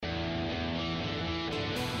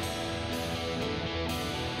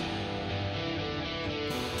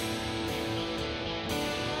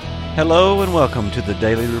Hello and welcome to the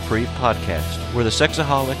Daily Reprieve Podcast, where the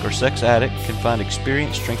sexaholic or sex addict can find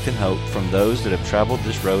experience, strength, and hope from those that have traveled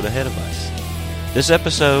this road ahead of us. This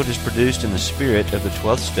episode is produced in the spirit of the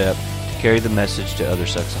 12th step to carry the message to other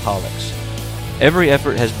sexaholics. Every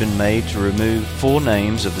effort has been made to remove full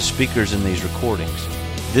names of the speakers in these recordings.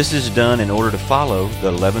 This is done in order to follow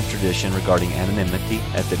the 11th tradition regarding anonymity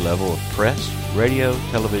at the level of press, radio,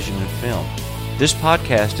 television, and film. This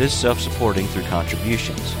podcast is self-supporting through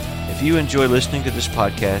contributions. If you enjoy listening to this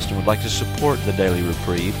podcast and would like to support the Daily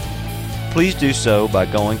Reprieve, please do so by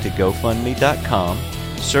going to GoFundMe.com,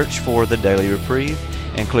 search for the Daily Reprieve,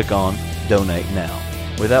 and click on Donate Now.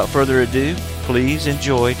 Without further ado, please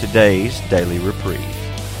enjoy today's Daily Reprieve.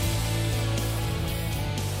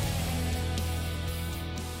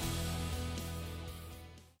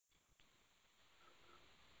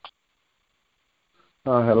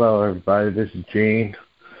 Hello, everybody. This is Gene.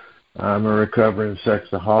 I'm a recovering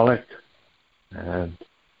sexaholic, and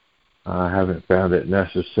I haven't found it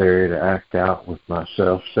necessary to act out with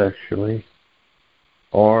myself sexually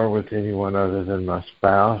or with anyone other than my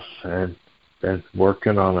spouse, and been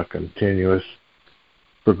working on a continuous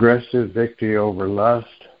progressive victory over lust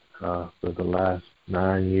for the last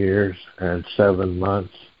 9 years and 7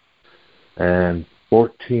 months and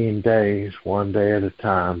 14 days, one day at a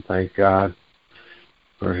time. Thank God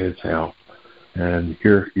for His help. And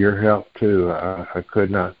your help too. I could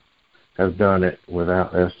not have done it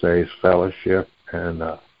without SA's fellowship and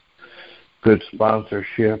good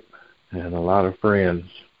sponsorship and a lot of friends.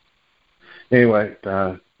 Anyway,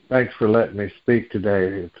 thanks for letting me speak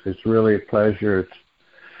today. It's really a pleasure.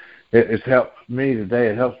 It's helped me today.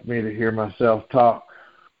 It helps me to hear myself talk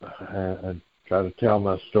and try to tell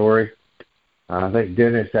my story. I think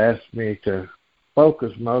Dennis asked me to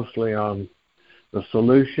focus mostly on the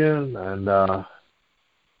solution and the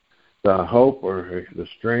hope or the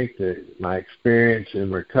strength, my experience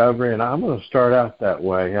in recovery, and I'm going to start out that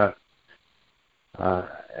way.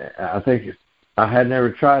 I think I had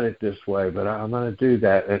never tried it this way, but I'm going to do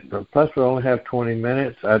that. Plus, we only have 20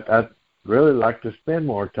 minutes. I'd really like to spend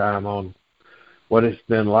more time on what it's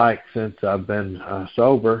been like since I've been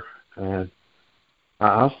sober, and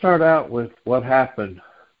I'll start out with what happened.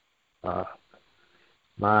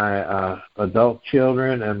 My adult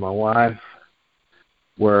children and my wife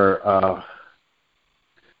were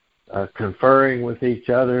conferring with each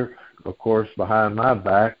other, of course, behind my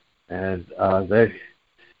back, and they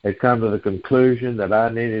had come to the conclusion that I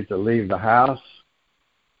needed to leave the house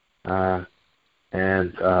and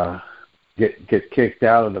get kicked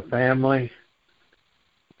out of the family.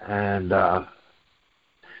 And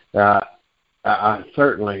I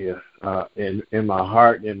certainly, in my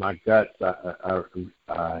heart and in my guts,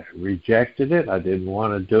 I rejected it. I didn't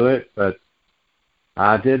want to do it, but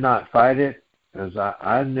I did not fight it, because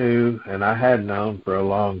I knew, and I had known for a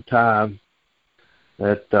long time,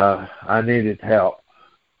 that I needed help.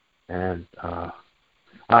 And I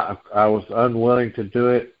was unwilling to do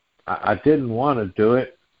it. I didn't want to do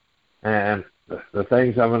it. And the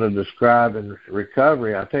things I'm going to describe in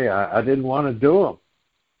recovery, I tell you, I didn't want to do them.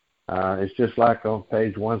 It's just like on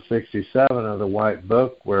page 167 of the White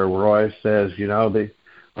Book, where Roy says,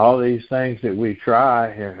 all these things that we try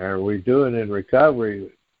or we doing in recovery,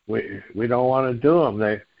 we don't want to do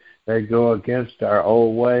them. They go against our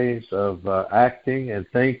old ways of acting and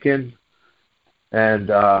thinking, and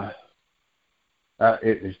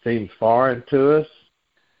it seems foreign to us,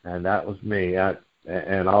 and that was me.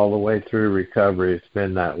 And all the way through recovery, it's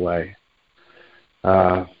been that way.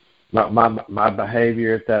 My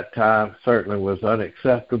behavior at that time certainly was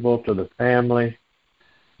unacceptable to the family.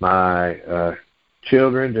 My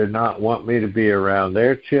children did not want me to be around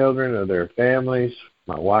their children or their families.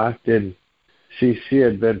 My wife didn't. She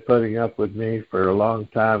had been putting up with me for a long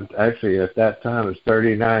time. Actually, at that time, it's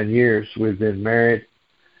 39 years we've been married,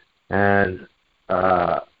 and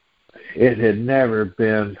it had never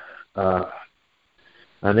been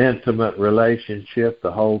an intimate relationship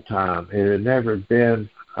the whole time. It had never been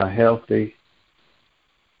a healthy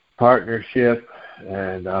partnership,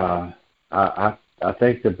 and I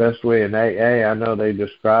think the best way in AA, I know they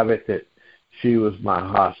describe it, that she was my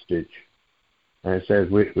hostage. And it says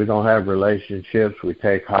we don't have relationships, we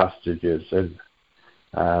take hostages. And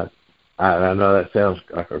I know that sounds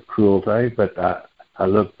like a cruel thing, but I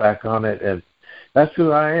look back on it, and that's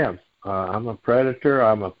who I am. I'm a predator.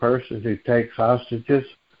 I'm a person who takes hostages.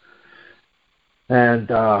 And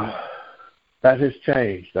that has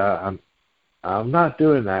changed. I'm not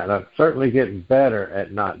doing that. I'm certainly getting better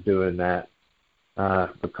at not doing that.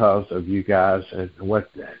 because of you guys and what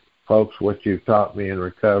you've taught me in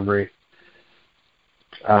recovery.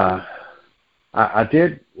 I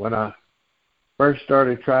did, when I first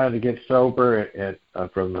started trying to get sober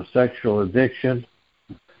from a sexual addiction,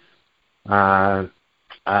 I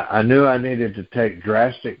knew I needed to take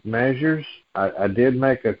drastic measures. I did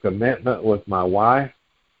make a commitment with my wife.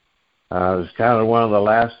 It was kind of one of the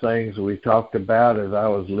last things we talked about as I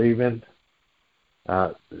was leaving,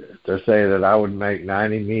 to say that I would make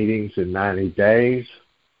 90 meetings in 90 days.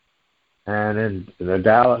 And in the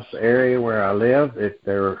Dallas area where I live,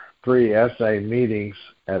 there were 3 SA meetings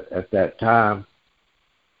at that time.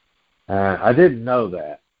 I didn't know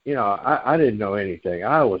that. I didn't know anything.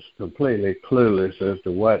 I was completely clueless as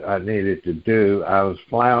to what I needed to do. I was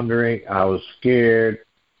floundering. I was scared.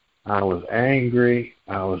 I was angry.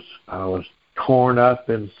 I was torn up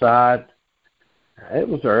inside. It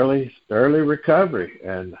was early recovery,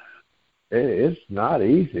 and it's not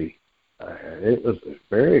easy. It was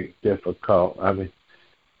very difficult. I mean,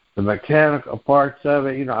 the mechanical parts of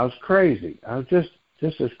it, I was crazy. I was just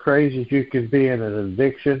as crazy as you can be in an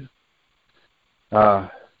addiction. I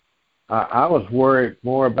was worried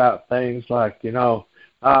more about things like, how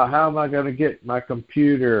am I going to get my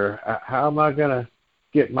computer? How am I going to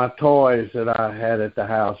get my toys that I had at the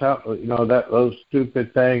house? Those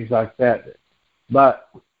stupid things like that. But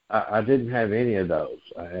I didn't have any of those,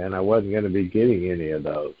 and I wasn't going to be getting any of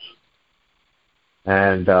those.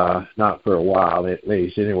 And not for a while, at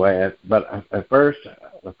least. Anyway, but at first,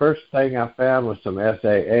 the first thing I found was some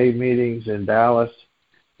SAA meetings in Dallas.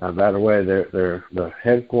 By the way, the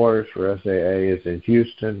headquarters for SAA is in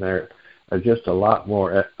Houston. There are just a lot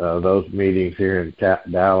more those meetings here in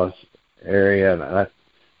Dallas area, and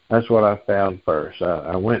that's what I found first.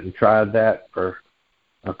 I went and tried that for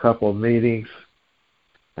a couple of meetings,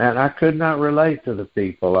 and I could not relate to the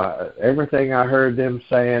people. Everything I heard them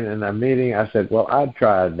saying in a meeting, I said, well, I'd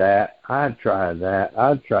tried that.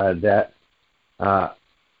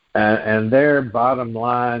 And their bottom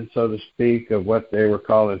line, so to speak, of what they were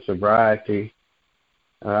calling sobriety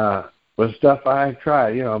was stuff I had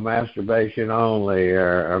tried, masturbation only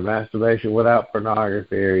or masturbation without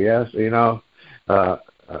pornography or,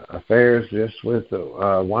 affairs just with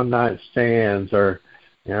one-night stands or,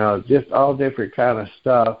 just all different kind of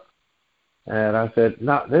stuff. And I said,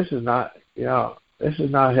 no, this is not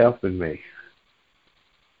helping me.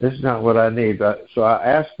 This is not what I need. So I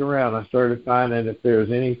asked around. I started finding if there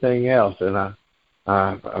was anything else, and I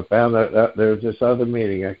found that there was this other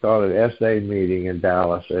meeting. I called it SA meeting in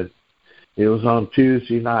Dallas, and it was on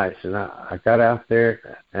Tuesday nights. And I got out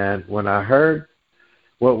there, and when I heard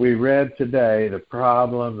what we read today, the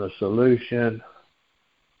problem, the solution,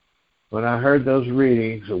 when I heard those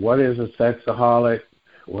readings of what is a sexaholic,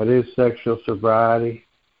 what is sexual sobriety,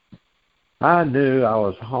 I knew I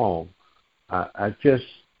was home. I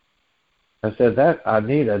said that I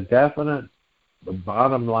need a definite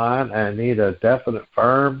bottom line. I need a definite,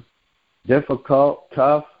 firm, difficult,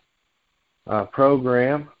 tough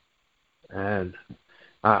program. And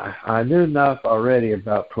I knew enough already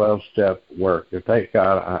about 12-step work. And thank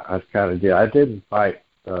God I kind of did. I didn't fight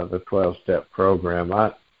the 12-step program.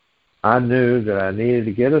 I knew that I needed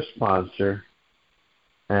to get a sponsor,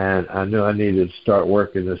 and I knew I needed to start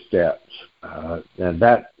working the steps. And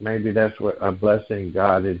that's what a blessing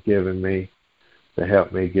God had given me to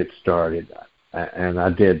help me get started. And I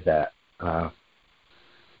did that.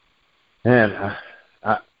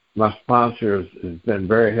 My sponsor has been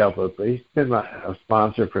very helpful. He's been a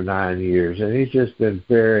sponsor for 9 years, and he's just been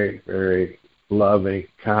very, very loving,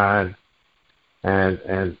 kind,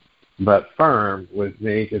 but firm with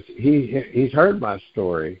me because he's heard my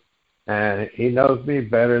story, and he knows me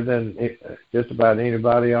better than just about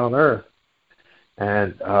anybody on earth.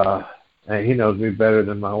 And he knows me better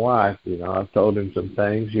than my wife. I've told him some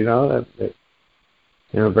things, that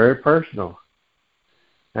very personal.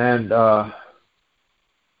 And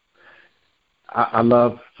I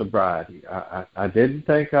love sobriety. I didn't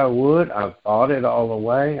think I would. I fought it all the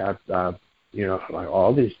way. Like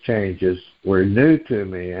all these changes were new to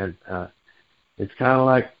me, and it's kind of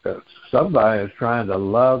like somebody is trying to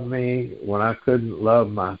love me when I couldn't love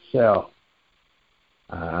myself.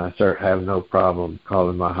 I certainly have no problem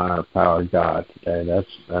calling my higher power God today.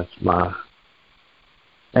 That's my.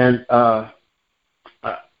 And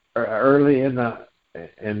early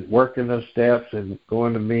in working those steps and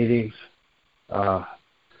going to meetings,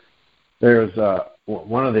 there's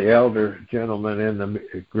one of the elder gentlemen in the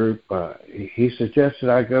group. He suggested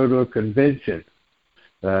I go to a convention.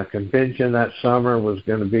 The convention that summer was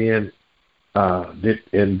going to be in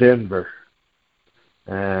Denver,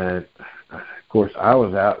 and of course, I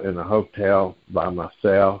was out in a hotel by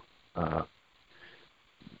myself,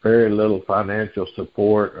 very little financial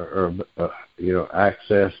support or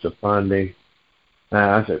access to funding. And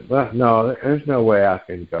I said, well, no, there's no way I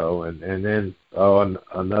can go. And then,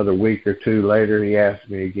 another week or two later, he asked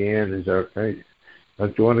me again, hey,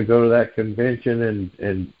 don't you want to go to that convention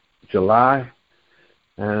in July?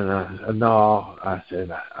 And no, I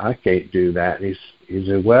said, I can't do that. And he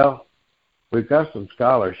said, well, we've got some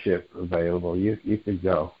scholarship available. You could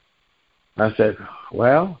go. I said,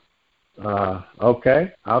 well,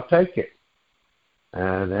 okay, I'll take it.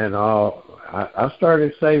 And then I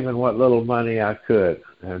started saving what little money I could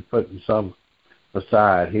and putting some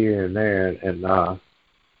aside here and there and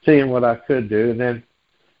seeing what I could do. And then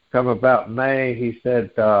come about May, he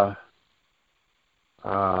said, how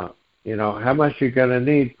much you going to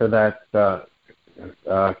need for that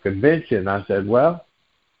convention? I said, well,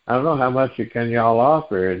 I don't know how much can y'all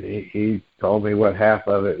offer. And he told me what half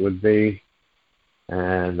of it would be.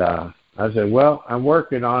 And I said, well, I'm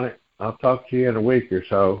working on it. I'll talk to you in a week or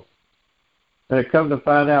so. And it come to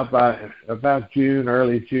find out by about June,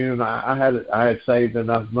 early June, I had saved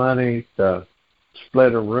enough money to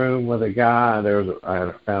split a room with a guy.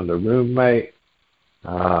 I found a roommate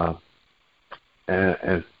and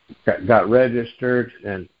got registered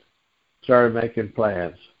and started making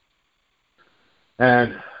plans.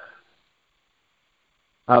 And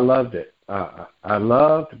I loved it. I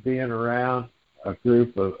loved being around a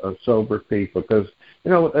group of sober people because,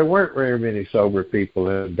 there weren't very many sober people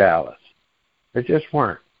in Dallas. There just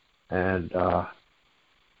weren't. And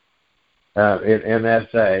in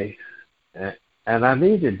SA, and I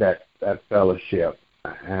needed that fellowship.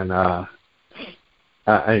 And I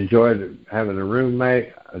enjoyed having a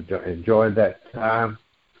roommate. I enjoyed that time.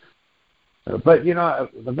 But,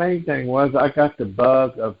 the main thing was I got the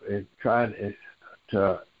bug of trying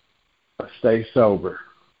to stay sober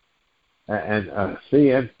and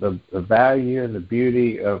seeing the value and the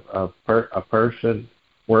beauty of a person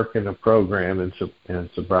working a program in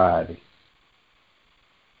sobriety.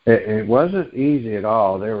 It wasn't easy at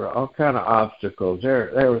all. There were all kind of obstacles.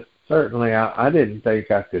 There was certainly I didn't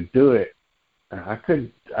think I could do it. I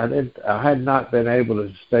had not been able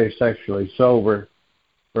to stay sexually sober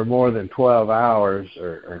for more than 12 hours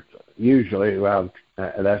or usually, well,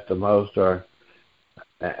 that's the most, or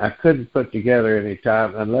I couldn't put together any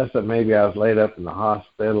time unless maybe I was laid up in the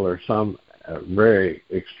hospital or some very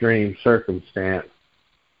extreme circumstance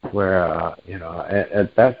where,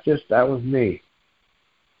 that was me.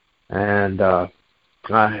 And I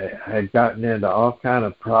had gotten into all kind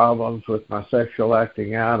of problems with my sexual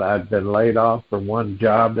acting out. I'd been laid off from one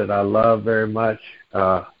job that I loved very much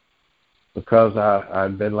because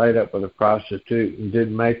I'd been laid up with a prostitute and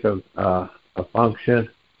didn't make a function.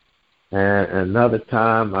 And another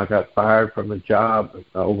time I got fired from a job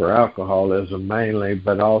over alcoholism mainly,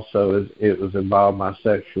 but also it was involved my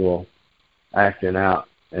sexual acting out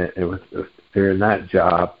during that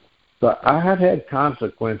job. So I had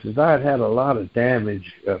consequences. I had a lot of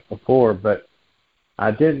damage before, but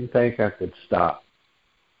I didn't think I could stop.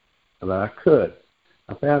 But I could.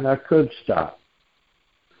 I found I could stop.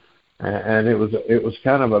 And it was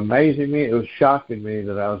kind of amazing me. It was shocking me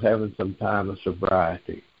that I was having some time of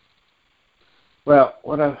sobriety. Well,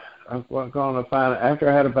 what I'm going to find, after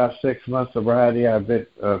I had about 6 months sobriety, I've been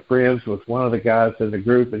friends with one of the guys in the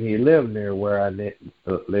group, and he lived near where I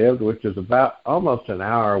lived, which is about almost an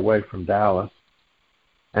hour away from Dallas.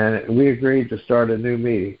 And we agreed to start a new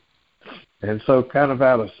meeting. And so kind of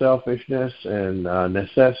out of selfishness and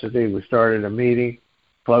necessity, we started a meeting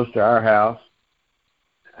close to our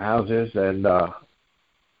houses, and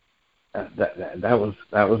that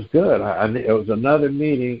was good. It was another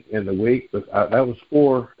meeting in the week, but that was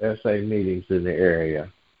 4 SA meetings in the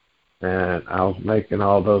area, and I was making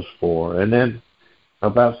all those 4. And then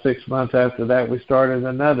about 6 months after that, we started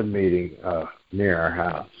another meeting near our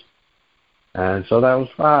house, and so that was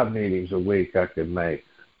 5 meetings a week I could make.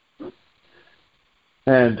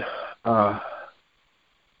 And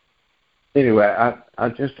anyway, I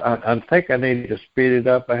think I needed to speed it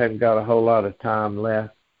up. I hadn't got a whole lot of time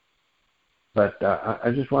left. But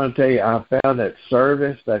I just want to tell you, I found that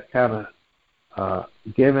service, that kind of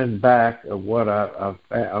giving back of what I've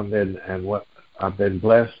found and what I've been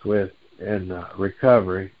blessed with in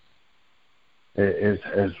recovery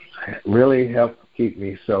has really helped keep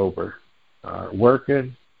me sober.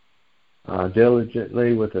 Working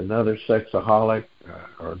diligently with another sexaholic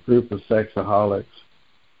or a group of sexaholics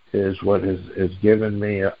is what has given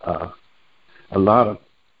me a lot of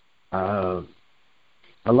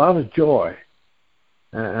joy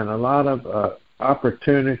and a lot of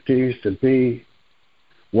opportunities to be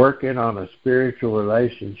working on a spiritual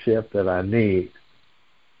relationship that I need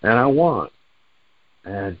and I want.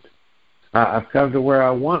 And I've come to where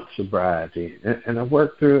I want sobriety. And I've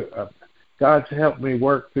worked through, God's helped me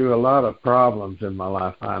work through a lot of problems in my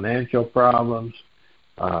life, financial problems,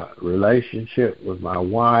 relationship with my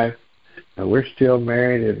wife. And we're still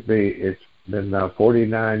married. It's been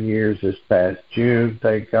 49 years this past June,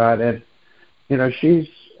 thank God. And, she's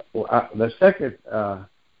the second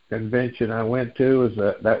convention I went to was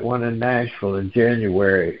that one in Nashville in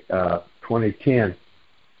January 2010.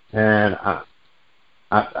 And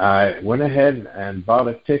I went ahead and bought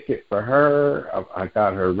a ticket for her. I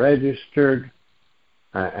got her registered.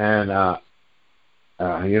 And,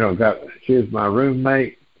 she was my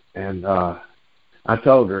roommate. And I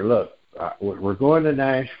told her, look, we're going to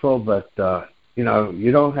Nashville, but,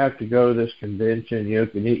 you don't have to go to this convention. You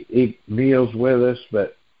can eat meals with us,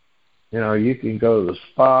 but, you can go to the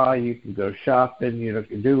spa, you can go shopping, you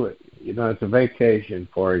can do it. It's a vacation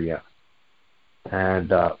for you.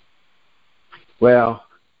 And,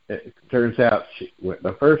 it turns out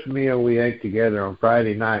the first meal we ate together on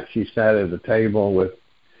Friday night, she sat at the table with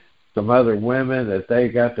some other women that they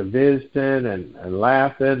got to visiting and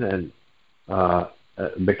laughing and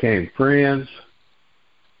became friends.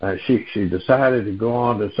 She decided to go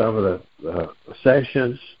on to some of the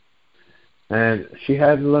sessions, and she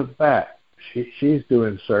hadn't looked back. She's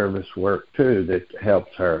doing service work, too, that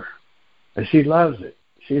helps her. And she loves it.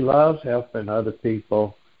 She loves helping other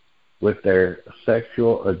people with their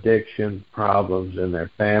sexual addiction problems in their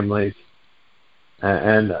families.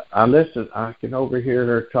 And I can overhear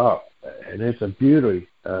her talk, and it's a beauty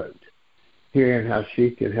hearing how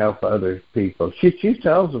she can help other people. She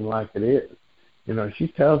tells them like it is. She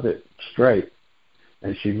tells it straight.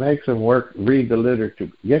 And she makes them read the literature,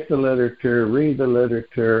 get the literature, read the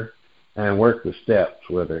literature, and work the steps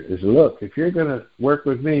with her. Look, if you're going to work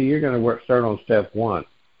with me, you're going to start on step 1.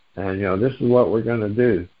 And, this is what we're going to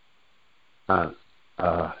do. I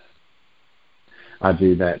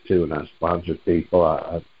do that, too, and I sponsor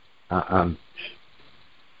people.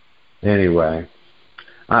 Anyway,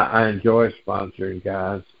 I enjoy sponsoring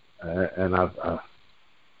guys, and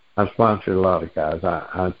I've sponsored a lot of guys.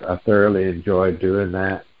 I thoroughly enjoy doing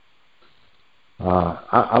that.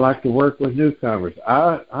 I like to work with newcomers.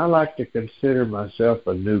 I like to consider myself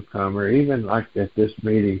a newcomer, even like at this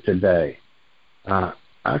meeting today. I'm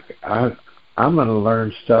going to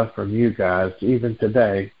learn stuff from you guys, even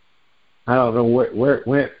today. I don't know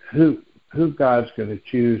who God's going to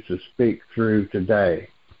choose to speak through today,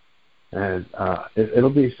 and it'll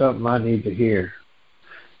be something I need to hear.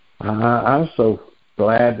 I'm so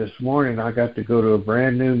glad this morning I got to go to a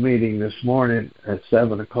brand new meeting this morning at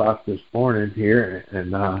 7:00 this morning here,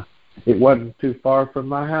 and it wasn't too far from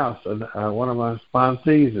my house. And one of my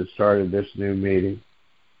sponsees has started this new meeting.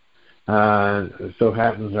 It so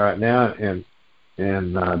happens right now in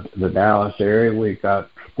the Dallas area we got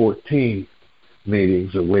 14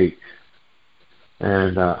 meetings a week,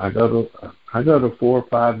 and I go to 4 or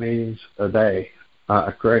 5 meetings a day,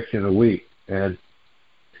 a week, and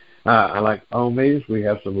I like phone meetings. We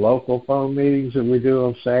have some local phone meetings that we do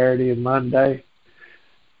on Saturday and Monday,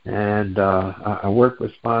 and I work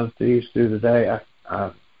with sponsees through the day.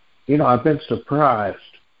 I've been surprised.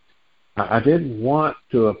 I didn't want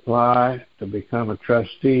to apply to become a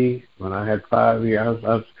trustee when I had 5 years.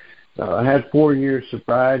 I had 4 years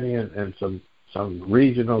sobriety, and some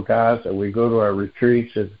regional guys that we go to our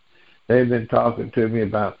retreats, and they've been talking to me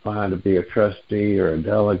about applying to be a trustee or a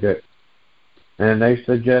delegate. And they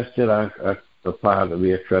suggested I apply to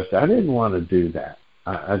be a trustee. I didn't want to do that.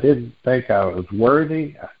 I didn't think I was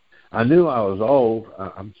worthy. I knew I was old.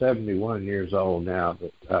 I'm 71 years old now,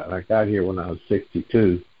 but I got here when I was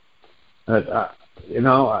 62. But,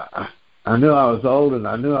 I knew I was old and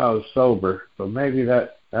I knew I was sober, so maybe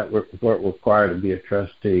that was what required to be a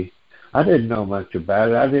trustee. I didn't know much about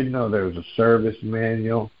it. I didn't know there was a service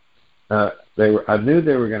manual. I knew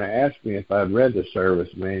they were going to ask me if I'd read the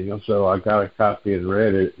service manual, so I got a copy and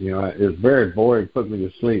read it. It was very boring, put me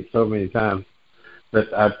to sleep so many times,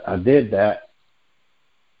 but I did that,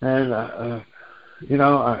 and I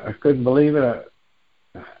couldn't believe it.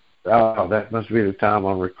 That must be the time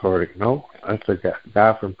I'm recording. No, that's a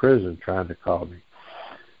guy from prison trying to call me.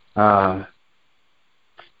 I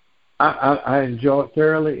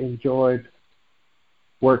thoroughly enjoyed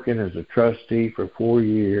working as a trustee for 4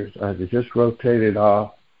 years. I just rotated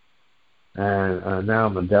off, and now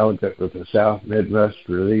I'm a delegate with the South Midwest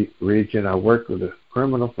region. I work with the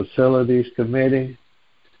Criminal Facilities Committee,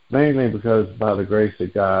 mainly because by the grace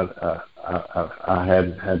of God, I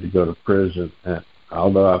hadn't had to go to prison. And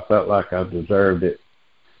although I felt like I deserved it,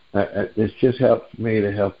 It's just helps me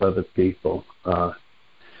to help other people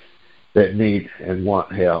that need and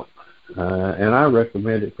want help. And I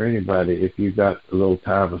recommend it for anybody. If you've got a little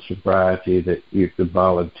time of sobriety, that you could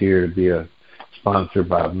volunteer to be a sponsor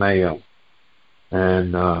by mail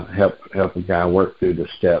and help a guy work through the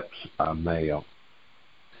steps by mail.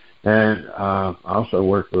 And I also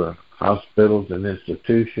work with a Hospitals and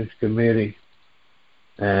Institutions Committee.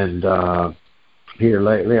 And here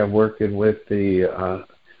lately I'm working with the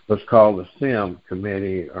what's called the SIM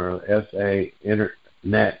Committee, or SA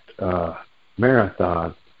Internet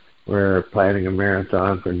Marathon. We're planning a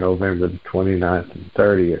marathon for November the 29th and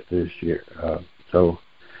 30th this year. So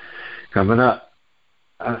coming up,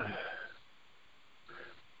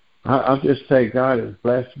 I'll just say God has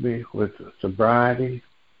blessed me with sobriety.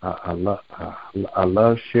 I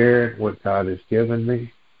love sharing what God has given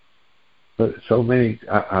me. But so many,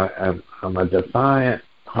 I'm a defiant,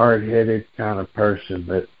 hard-headed kind of person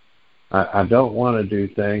that I don't want to do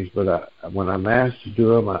things, but when I'm asked to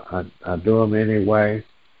do them, I do them anyway.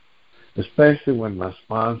 Especially when my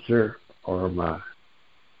sponsor or my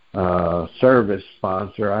service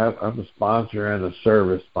sponsor, I'm a sponsor and a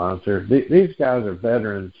service sponsor. These guys are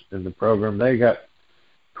veterans in the program. They got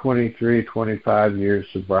 23, 25 years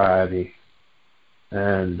sobriety,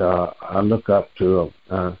 and I look up to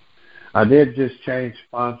them. I did just change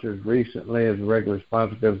sponsors recently as a regular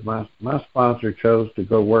sponsor because my sponsor chose to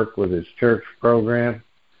go work with his church program.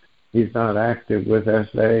 He's not active with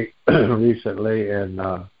SA recently,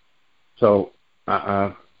 and so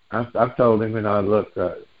I've told him, look,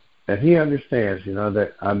 and he understands,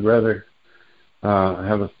 that I'd rather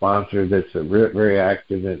have a sponsor that's very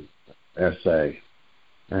active in SA.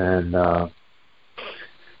 And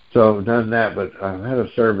so I've done that, but I've had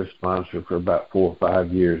a service sponsor for about 4 or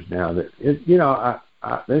 5 years now. That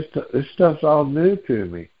this stuff's all new to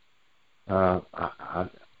me.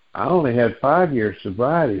 I only had 5 years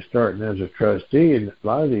sobriety starting as a trustee, and a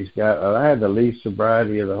lot of these guys, I had the least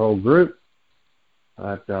sobriety of the whole group.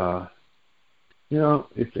 But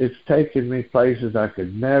it's taken me places I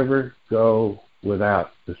could never go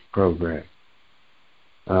without this program.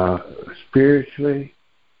 Spiritually,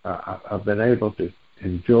 I've been able to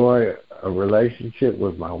enjoy a relationship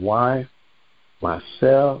with my wife,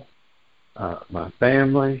 myself, my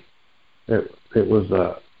family. It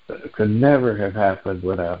could never have happened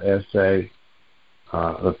without SA,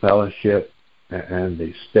 the fellowship, and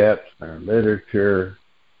the steps, our literature,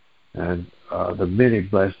 and the many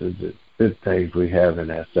blessings and good things we have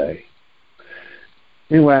in SA.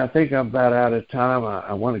 Anyway, I think I'm about out of time.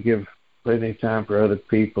 I want to give plenty of time for other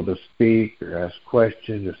people to speak or ask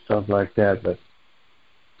questions or stuff like that, but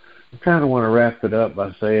I kind of want to wrap it up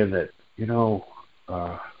by saying that,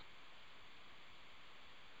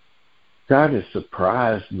 God has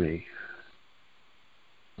surprised me.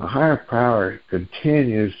 A higher power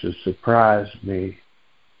continues to surprise me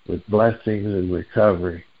with blessings and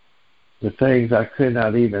recovery, with things I could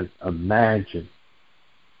not even imagine,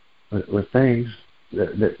 with things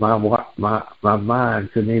that my mind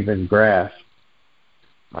couldn't even grasp.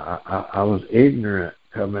 I was ignorant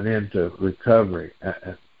coming into recovery.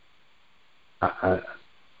 I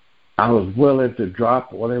was willing to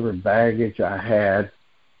drop whatever baggage I had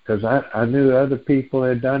because I knew other people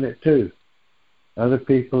had done it too. Other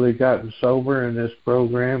people had gotten sober in this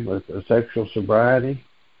program with a sexual sobriety,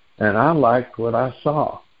 and I liked what I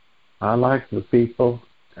saw. I liked the people,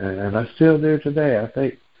 and I still do today. I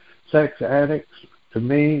think sex addicts, to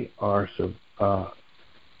me, are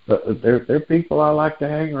they're people I like to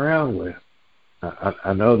hang around with.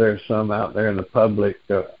 I know there's some out there in the public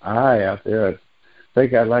eye out there. I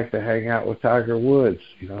think I'd like to hang out with Tiger Woods.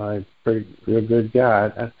 He's a real good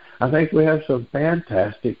guy. I think we have some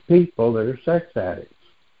fantastic people that are sex addicts.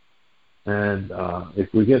 And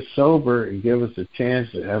if we get sober and give us a chance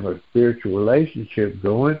to have a spiritual relationship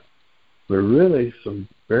going, we're really some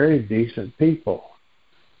very decent people.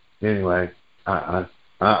 Anyway, I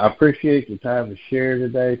appreciate the time to share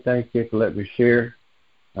today. Thank you for letting me share.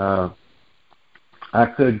 I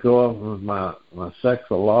could go over my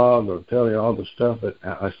sexual log or tell you all the stuff that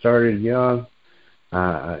I started young.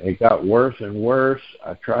 It got worse and worse.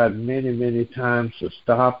 I tried many, many times to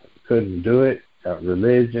stop. Couldn't do it. Got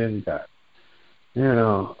religion.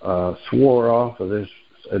 Swore off of this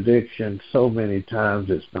addiction so many times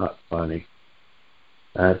it's not funny.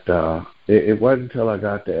 It wasn't until I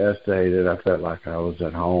got to SA that I felt like I was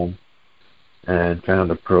at home and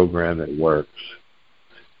found a program that works.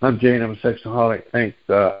 I'm Jane. I'm a sexaholic. Thanks.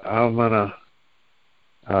 I'm going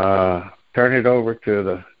to turn it over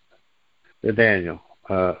to Daniel,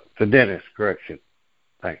 to Dennis, correction.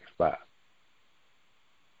 Thanks. Bye.